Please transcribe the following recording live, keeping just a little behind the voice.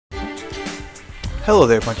Hello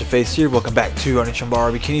there, bunch of face here. Welcome back to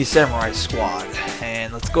Onechanbara Bikini Samurai Squad.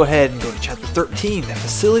 And let's go ahead and go to chapter 13, the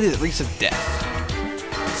facility that reeks of death.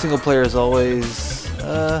 Single player as always.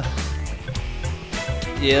 Yeah,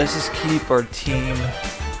 let's just keep our team.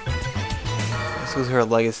 Let's go through our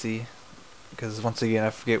legacy, because once again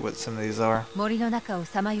I forget what some of these are.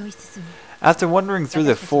 After wandering through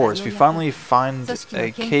the forest, we finally find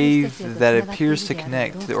a cave that appears to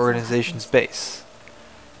connect to the organization's base.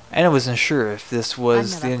 Anna wasn't sure if this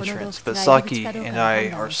was the entrance, but Saki and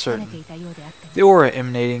I are certain. The aura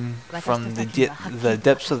emanating from the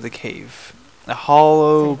depths of the cave. A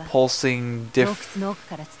hollow, pulsing,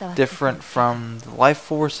 different from the life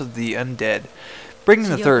force of the undead, bringing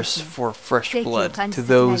the thirst for fresh blood to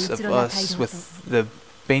those of us with the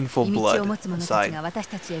baneful blood inside.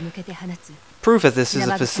 Proof that this is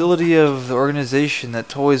a facility of the organization that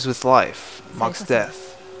toys with life, mocks death,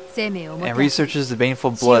 and researches the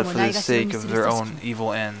baneful blood for the sake of their own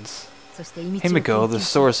evil ends. Himiko, the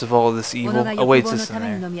source of all of this evil, awaits us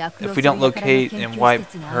in there. If we don't locate and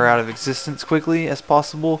wipe her out of existence quickly as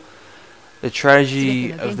possible, the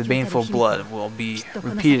tragedy of the baneful blood will be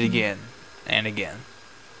repeated again and again.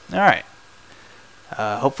 Alright.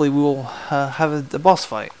 Hopefully we will have a boss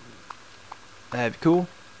fight. That'd be cool.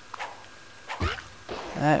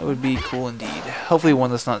 That would be cool indeed. Hopefully one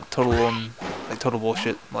that's not total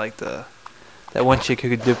bullshit, like that one chick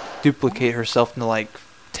who could duplicate herself into like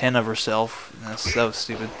 10 of herself. That was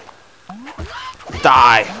stupid.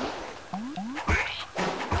 Die!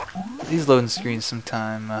 These loading screens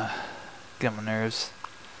sometime get on my nerves.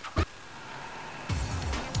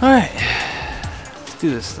 Alright. Let's do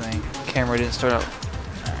this thing. Camera didn't start out.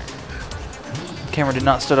 Camera did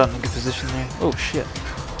not start out in a good position there. Oh shit.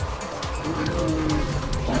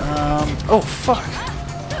 Oh fuck.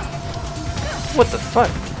 What the fuck?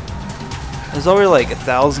 There's already like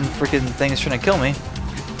 1,000 freaking things trying to kill me.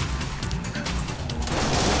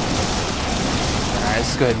 Alright,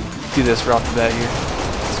 let's go ahead and do this right off the bat here.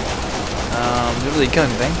 Didn't really kill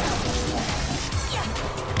anything.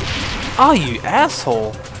 Oh, you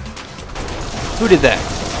asshole! Who did that?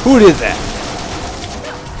 Who did that?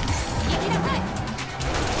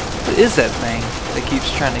 What is that thing that keeps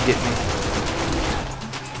trying to get me?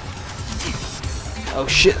 Oh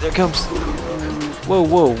shit, there it comes. Whoa,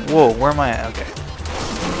 whoa, whoa, where am I at? Okay.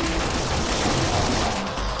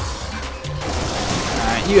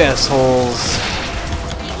 Alright, you assholes.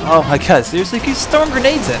 Oh my god, seriously? You keep throwing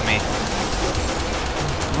grenades at me.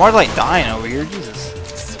 I'm more like dying over here, Jesus.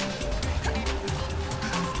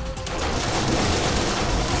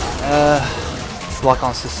 This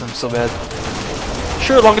lock-on system so bad.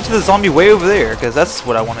 Sure, lock into the zombie way over there, because that's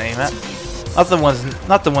what I want to aim at.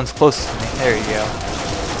 Not the ones closest to me. There you go.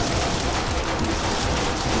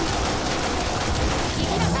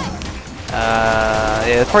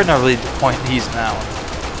 Yeah, that's probably not really the point in using that one.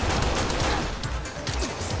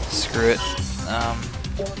 Screw it.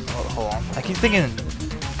 Hold on. I keep thinking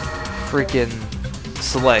freaking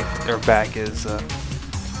select or back is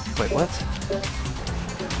wait, what?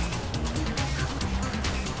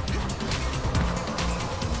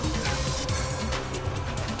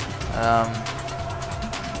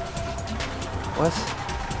 What?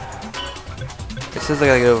 It says I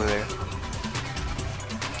gotta get over there.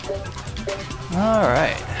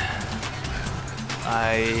 Alright.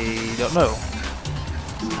 I don't know.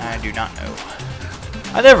 I do not know.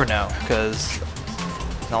 I never know, because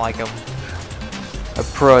it's not like I'm a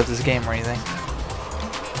pro at this game or anything.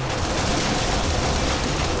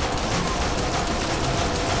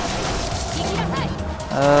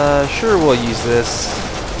 Sure we'll use this.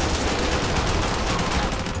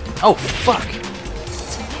 Oh, fuck!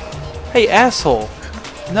 Hey, asshole!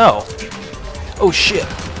 No! Oh, shit!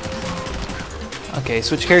 Okay,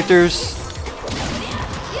 switch characters.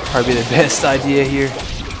 Probably the best idea here.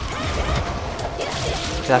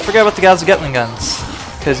 I forgot about the guys with Gatling guns.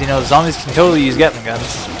 Because, you know, zombies can totally use Gatling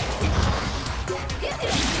guns.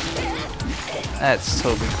 That's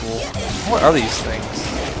totally cool. What are these things?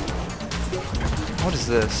 What is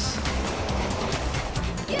this?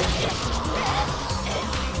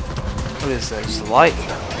 What is that? Just a light?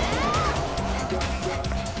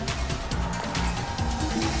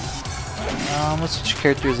 Let's switch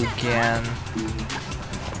characters again.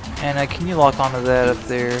 And can you lock onto that up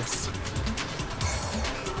there?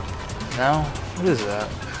 No? What is that?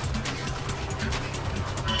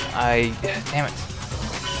 Damn it.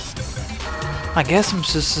 I guess I'm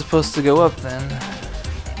just supposed to go up then.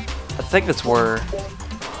 I think that's where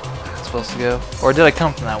it's supposed to go. Or did I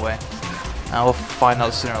come from that way? We'll find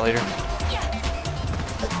out sooner or later.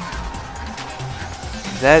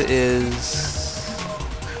 That is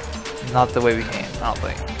not the way we came, I don't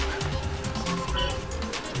think.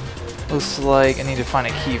 Looks like I need to find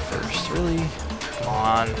a key first. Really? Come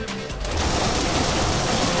on.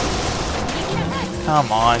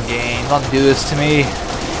 Come on, game. Don't do this to me.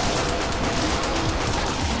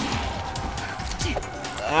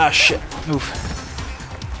 Ah, shit. Move.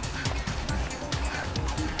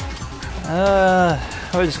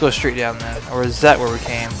 I'll just go straight down then. Or is that where we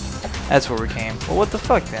came? That's where we came. Well, what the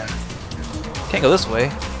fuck then? Can't go this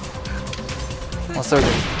way. Unless they're...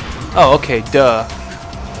 Oh, okay, duh.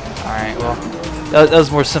 Alright, well, that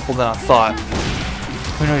was more simple than I thought.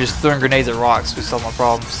 We know just throwing grenades at rocks, we solve my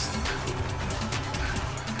problems.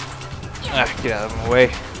 Ah, get out of my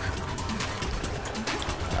way.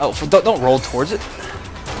 Oh, don't roll towards it.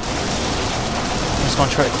 I'm just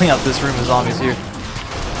gonna try to clean out this room of zombies here.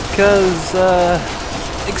 Because,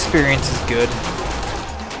 experience is good.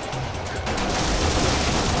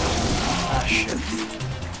 Ah, shit.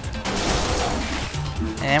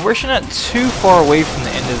 And we're actually not too far away from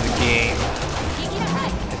the end of the game,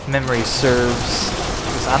 if memory serves.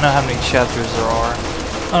 Because I don't know how many chapters there are. I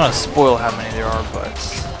don't want to spoil how many there are, but...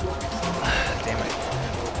 damn it.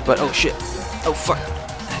 But, oh shit. Oh fuck.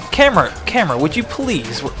 Camera, would you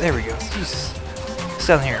please? There we go. Jesus. It's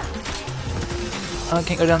down here. Oh, I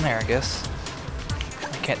can't go down there, I guess.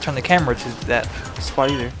 I can't turn the camera to that spot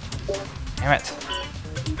either. Damn it.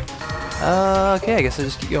 Okay, I guess I'll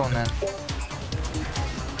just keep going then.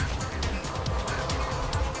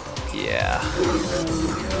 Yeah.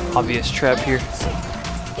 Obvious trap here.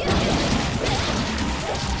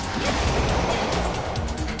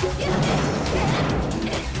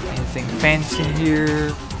 Anything fancy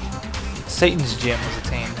here? Satan's gem was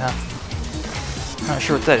attained, huh? Not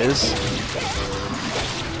sure what that is.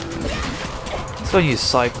 Let's go and use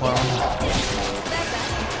Cyclone.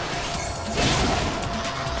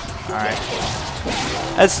 Alright.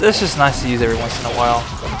 That's just nice to use every once in a while.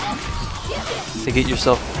 To get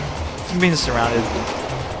yourself from being surrounded.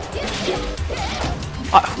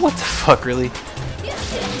 What the fuck, really?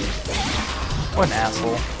 What an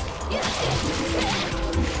asshole.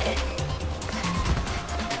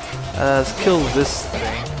 Let's kill this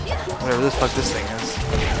thing. Whatever the fuck this thing is.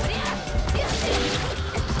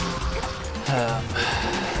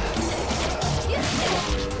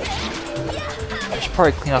 I should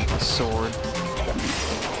probably clean off my sword.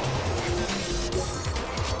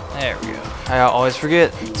 There we go. I always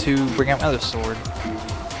forget to bring out my other sword.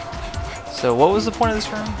 So what was the point of this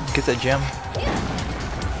room? Get that gem?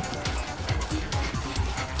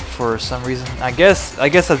 For some reason. I guess I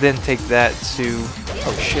didn't take that to...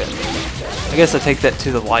 Oh shit. I guess I take that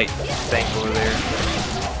to the light thing over there.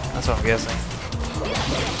 That's what I'm guessing.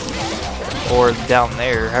 Or down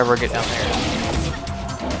there, however I get down there.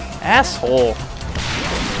 Asshole.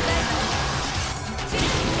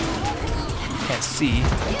 Can't see.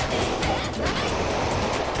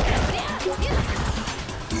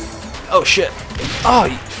 Oh shit. Oh,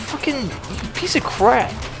 you fucking piece of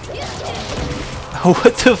crap.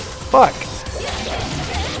 What the fuck?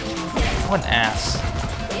 What an ass.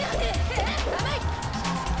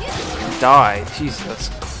 Die. Jesus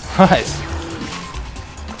Christ.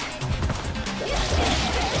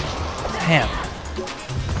 Damn.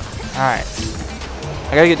 Alright.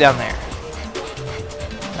 I gotta get down there.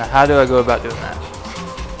 Now, how do I go about doing that?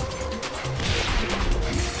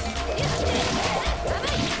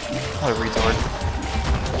 What a retard.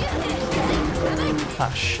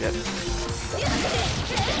 Ah, shit.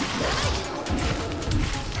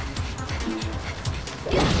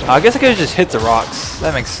 I guess I could have just hit the rocks.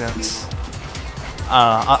 That makes sense.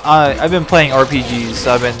 I've been playing RPGs,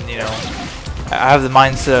 so I've been, you know, I have the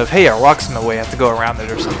mindset of, hey, a rock's in the way, I have to go around it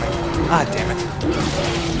or something. Ah, damn it.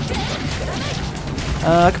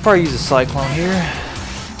 I could probably use a Cyclone here.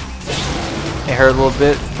 It hurt a little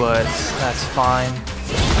bit, but that's fine.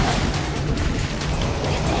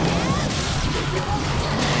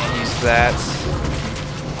 And use that.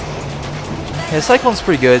 Yeah, Cyclone's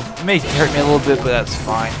pretty good. It may hurt me a little bit, but that's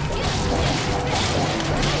fine.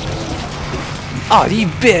 Oh, you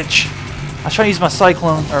bitch! I was trying to use my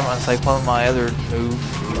Cyclone, or my other move.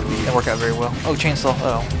 Didn't work out very well. Oh, chainsaw.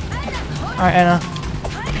 Oh. Alright, Anna.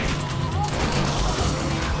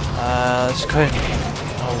 Let's go ahead and...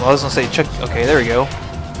 Oh, I was gonna say check... Okay, there we go.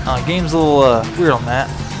 Game's a little, weird on that.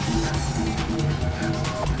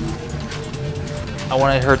 I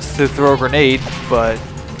wanted her to throw a grenade, but...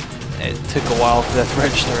 It took a while for that to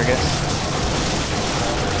register, I guess.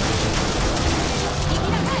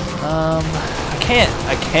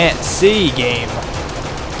 I can't see, game.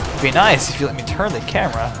 It'd be nice if you let me turn the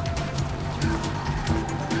camera.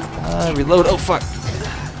 Reload. Oh fuck!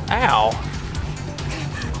 Ow!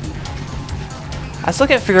 I still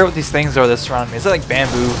can't figure out what these things are that surround me. Is that like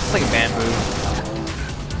bamboo? It's like bamboo.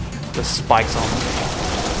 The spikes on them.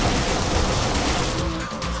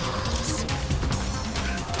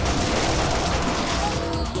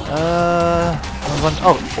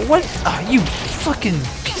 Oh, what? Oh, you fucking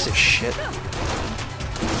piece of shit.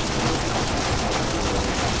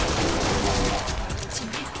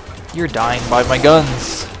 You're dying by my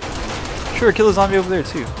guns. Sure, kill a zombie over there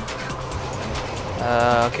too.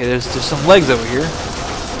 Okay, there's some legs over here.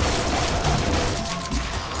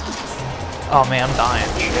 Oh man, I'm dying.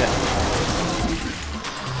 Shit.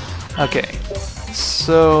 Okay,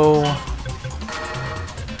 so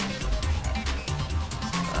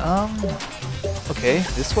okay,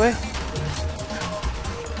 this way.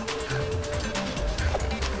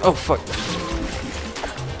 Oh fuck.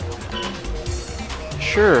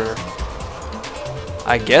 Sure.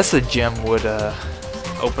 I guess a gem would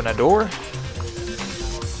open a door.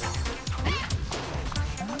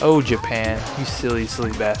 Oh Japan, you silly,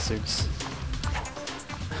 silly bastards.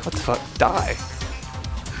 What the fuck? Die.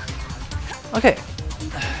 Okay.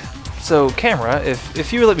 So camera,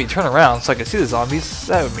 if you would let me turn around so I could see the zombies,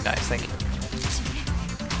 that would be nice, thank you.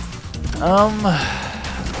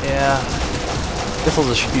 Yeah. Guess I'll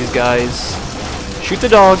just shoot these guys. Shoot the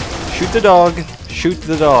dog! Shoot the dog! Shoot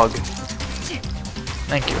the dog!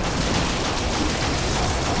 Thank you.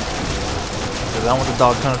 Because I don't want the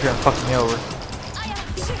dog coming up here and fucking me over.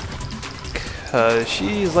 Cause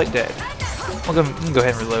she's like dead. We'll go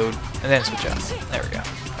ahead and reload, and then switch out. There we go.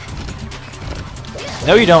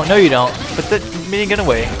 No you don't, no you don't. Put that minigun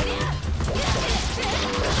away.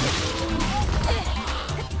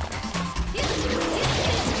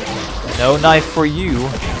 No knife for you.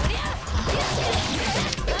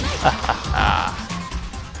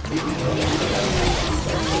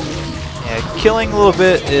 Yeah, killing a little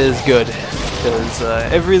bit is good. Because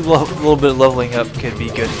every little bit of leveling up can be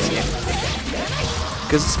good in this game.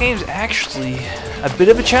 Because this game's actually a bit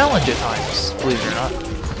of a challenge at times, believe it or not.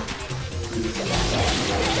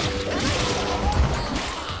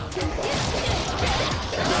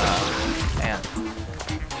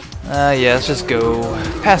 Yeah, let's just go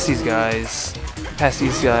past these guys. Past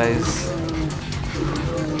these guys.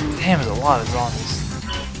 Damn, there's a lot of zombies.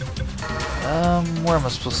 Where am I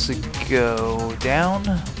supposed to go? Down?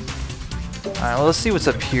 Alright, well, let's see what's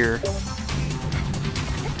up here.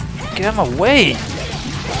 Get out of my way!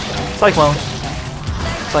 Cyclone.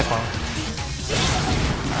 Cyclone.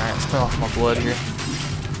 Alright, let's clean off my blood here.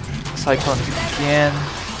 Cyclone again.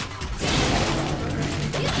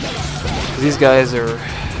 These guys are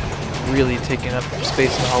really taking up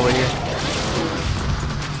space in the hallway here.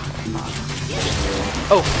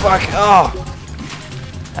 Oh fuck! Oh!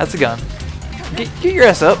 That's a gun. Get your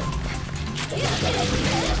ass up!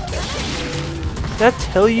 Did I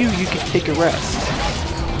tell you you could take a rest?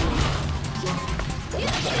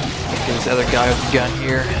 Get this other guy with a gun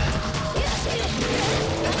here.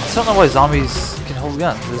 I don't know why zombies can hold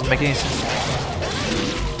guns. It doesn't make any sense to me.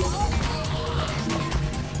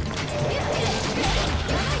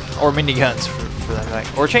 Or miniguns for that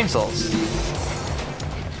fact. Or chainsaws.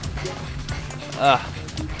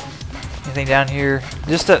 Anything down here?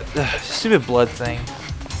 Just a stupid blood thing.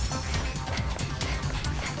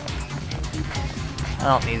 I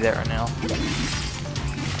don't need that right now.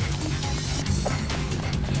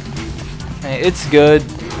 Hey, it's good,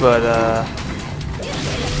 but I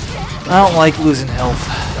don't like losing health.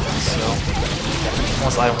 So,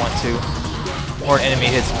 unless I want to, or an enemy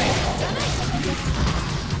hits me.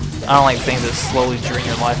 I don't like things that slowly drain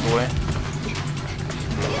your life away.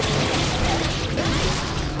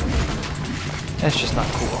 That's just not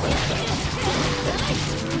cool.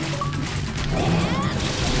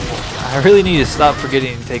 I really need to stop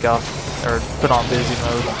forgetting to take off or put on busy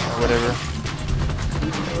mode or whatever.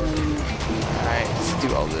 Alright, let's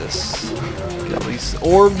do all this. Get all these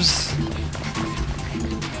orbs.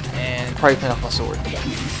 And probably clean off my sword.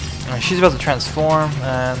 She's about to transform,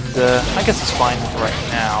 and I guess it's fine for right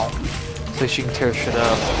now. So she can tear shit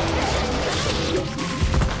up.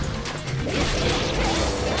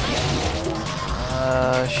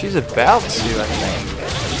 She's about to, I think.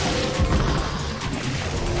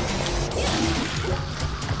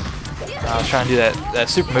 I was trying to do that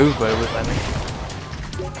super move, but it wouldn't let me.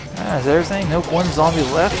 Is that everything? Nope, one zombie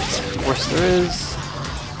left. Of course there is.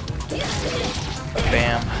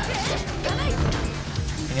 Bam.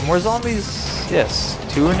 Any more zombies? Yes.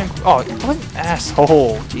 Two in a... Oh, what an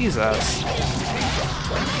asshole. Jesus.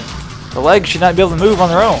 The legs should not be able to move on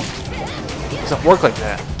their own. It doesn't work like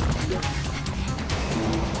that.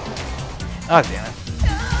 Oh, damn it.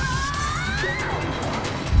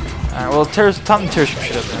 Alright, well, time to tear some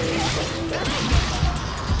shit up then.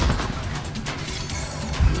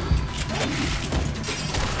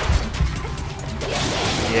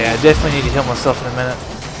 Yeah, I definitely need to heal myself in a minute.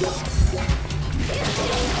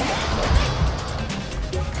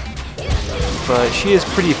 But she is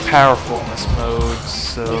pretty powerful in this mode,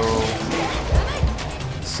 so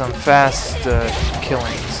some fast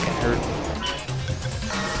killings can hurt.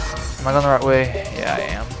 Am I going the right way? Yeah, I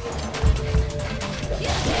am.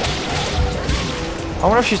 I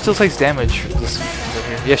wonder if she still takes damage from this over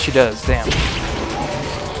here. Yes, she does. Damn.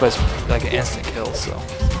 But it's like an instant kill, so.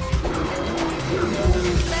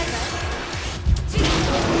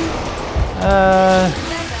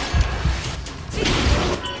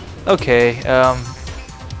 Okay.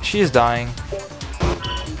 She is dying.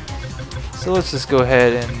 So let's just go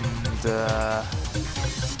ahead and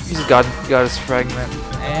use a goddess fragment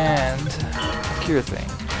and a cure thing.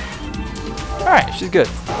 Alright, she's good.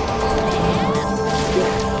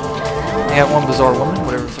 I got one bizarre woman,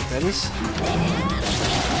 whatever the fuck that is.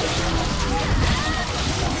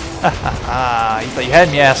 Hahaha, you thought you had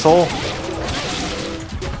me, asshole.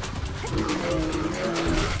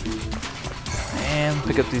 And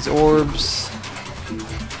pick up these orbs.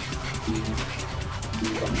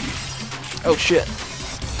 Oh shit.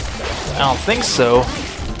 I don't think so.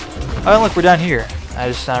 Oh look, we're down here. I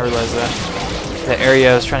just now realized that. That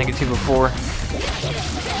area I was trying to get to before.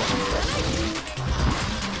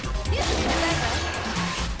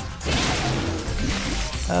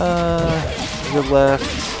 Good left.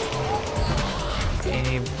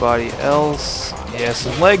 Anybody else? Yeah,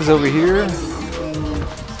 some legs over here.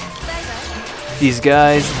 These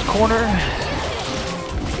guys in the corner.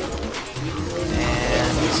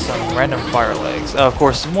 And some random fire legs. Oh, of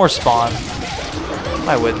course, more spawn.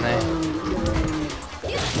 Why wouldn't they?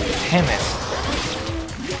 Damn it.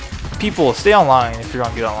 People, stay online if you're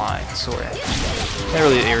gonna get online, I swear. That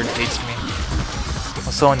really irritates me.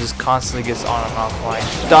 When someone just constantly gets on and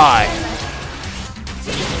offline. Die!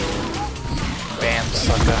 Bam,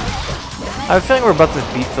 sucker. I have a feeling we're about to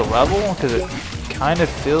beat the level, because it kind of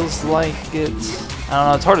feels like it's... I don't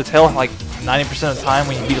know, it's hard to tell, like 90% of the time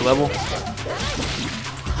when you beat a level.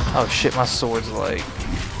 Oh shit, my sword's like...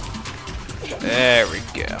 There we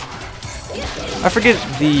go. I forget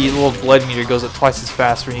the little blood meter goes up twice as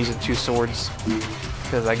fast when using two swords.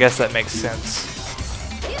 Because I guess that makes sense.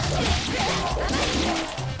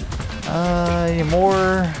 Any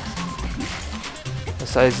more?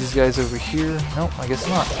 Besides these guys over here? Nope, I guess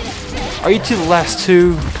not. Are you two the last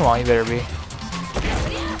two? Come on, you better be.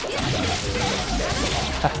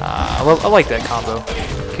 I like that combo.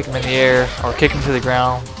 Kick them in the air, or kick them to the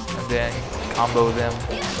ground, and then combo them.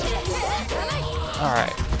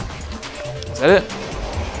 Alright. Is that it?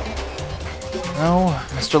 No,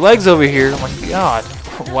 Mr. Legs over here. Oh my god.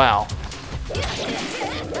 Wow.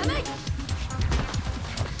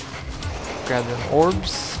 Grab them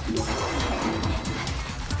orbs.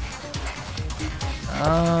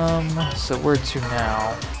 So where to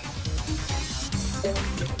now?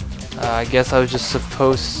 I guess I was just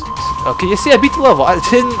supposed to... Okay, you see, I beat the level. I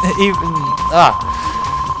didn't even...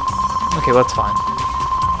 Okay, that's fine.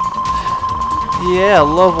 Yeah,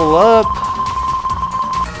 level up.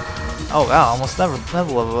 Oh wow, almost never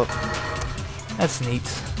level up. That's neat.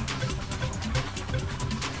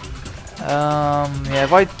 Yeah,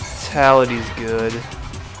 vitality's good.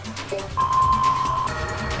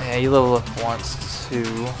 Yeah, you level up once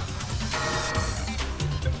too.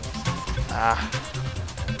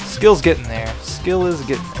 Skill's getting there. Skill is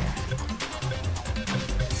getting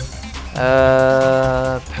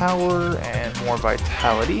there. Power and more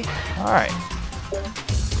vitality. Alright.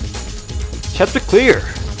 Chapter clear!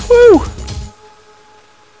 Woo!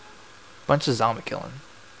 Bunch of zombie killing.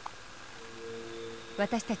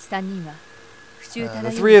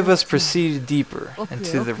 The three of us proceeded deeper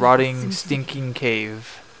into the rotting, stinking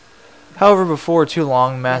cave. However, before too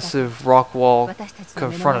long, massive rock wall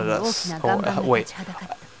confronted us.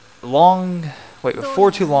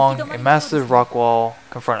 Before too long, a massive rock wall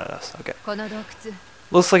confronted us. Okay.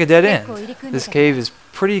 Looks like a dead end. This cave is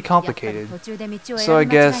pretty complicated. So I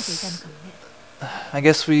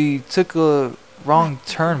guess we took a wrong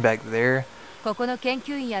turn back there.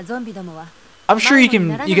 I'm sure you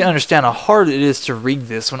can understand how hard it is to read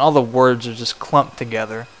this when all the words are just clumped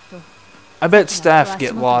together. I bet staff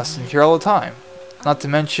get lost in here all the time. Not to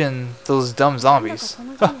mention those dumb zombies.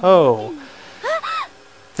 Ho-ho!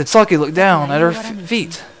 Then Saki looked down at her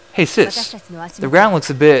feet. Hey sis, the ground looks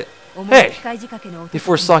a bit... Hey!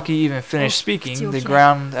 Before Saki even finished speaking, the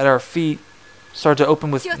ground at our feet started to open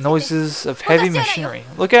with noises of heavy machinery.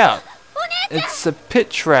 Look out! It's a pit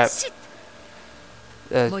trap.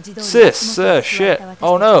 Sis, shit.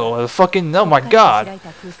 Oh no, oh my god.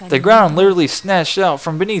 The ground literally snatched out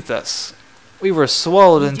from beneath us. We were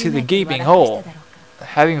swallowed into the gaping hole.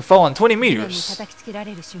 having fallen 20 meters. I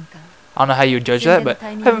don't know how you would judge that, but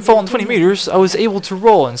having fallen 20 meters, I was able to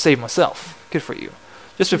roll and save myself. Good for you.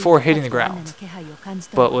 Just before hitting the ground.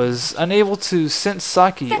 But was unable to sense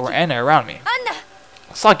Saki or Anna around me.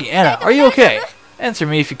 Saki, Anna, are you okay? Answer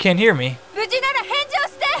me if you can't hear me.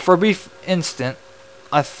 For a brief instant,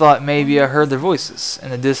 I thought maybe I heard their voices in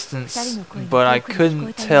the distance, but I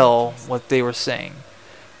couldn't tell what they were saying.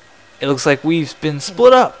 It looks like we've been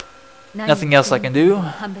split up. Nothing else I can do.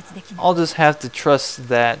 I'll just have to trust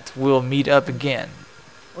that we'll meet up again.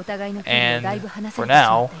 And for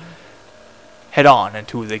now, head on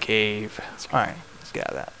into the cave. Alright, let's get out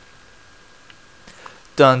of that.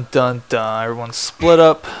 Dun dun dun. Everyone's split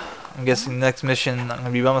up. I'm guessing the next mission I'm going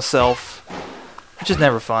to be by myself, which is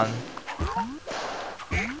never fun.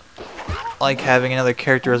 I like having another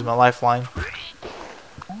character as my lifeline.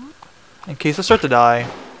 In case I start to die,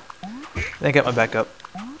 then I get my backup.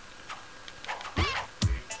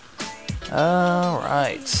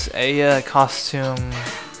 Alright, a costume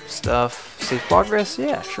stuff. Save progress?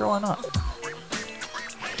 Yeah, sure, why not?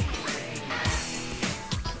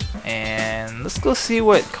 And let's go see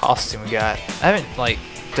what costume we got. I haven't like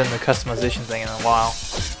done the customization thing in a while.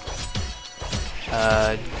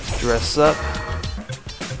 Dress up.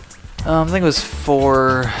 I think it was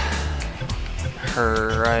for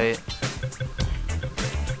her, right?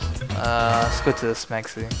 Let's go to this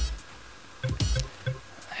Maxi.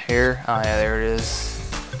 Hair? Oh yeah, there it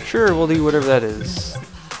is. Sure, we'll do whatever that is.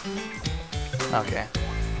 Okay.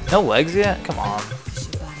 No legs yet? Come on.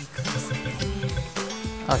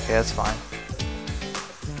 Okay, that's fine.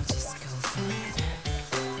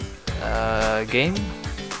 Game?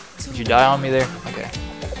 Did you die on me there? Okay.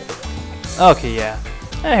 Okay, yeah.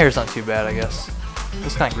 Hair's not too bad, I guess.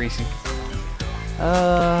 It's kind of greasy.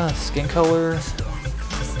 Skin color.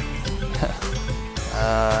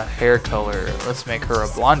 Hair color. Let's make her a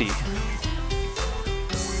blondie.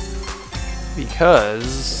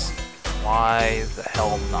 Because why the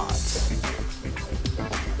hell not?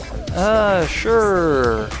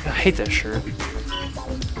 Sure. I hate that shirt.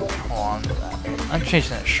 Hold on. I'm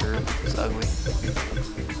changing that shirt. It's ugly.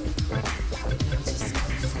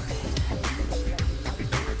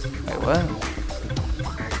 Wait, what?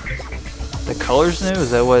 The color's new?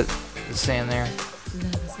 Is that what it's saying there? I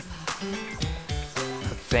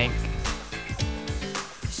think.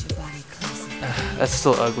 That's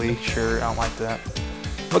still ugly. Sure, I don't like that.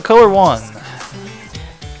 But color 1.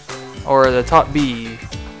 Or the top B.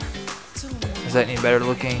 Is that any better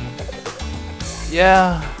looking?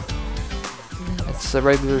 Yeah. It's a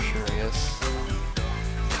regular shirt, I guess.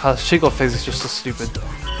 God, this Chico face is just so stupid.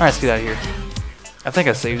 Alright, let's get out of here. I think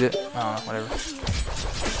I saved it. I don't know, whatever.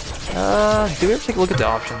 Do we ever take a look at the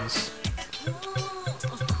options?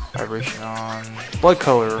 Vibration on. Blood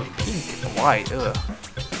color. Pink and white. Ugh.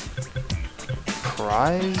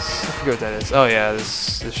 Prize? I forget what that is. Oh yeah,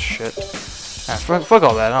 this shit. Fuck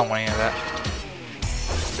all that. I don't want any of that.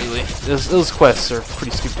 Really. Those quests are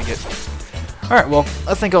pretty stupid to get. Alright, well,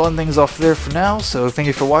 I think I'll end things off there for now, so thank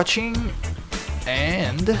you for watching,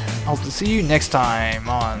 and I hope to see you next time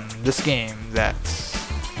on this game that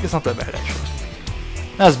is not that bad, actually.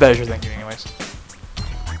 Not as bad as you're thinking, anyways.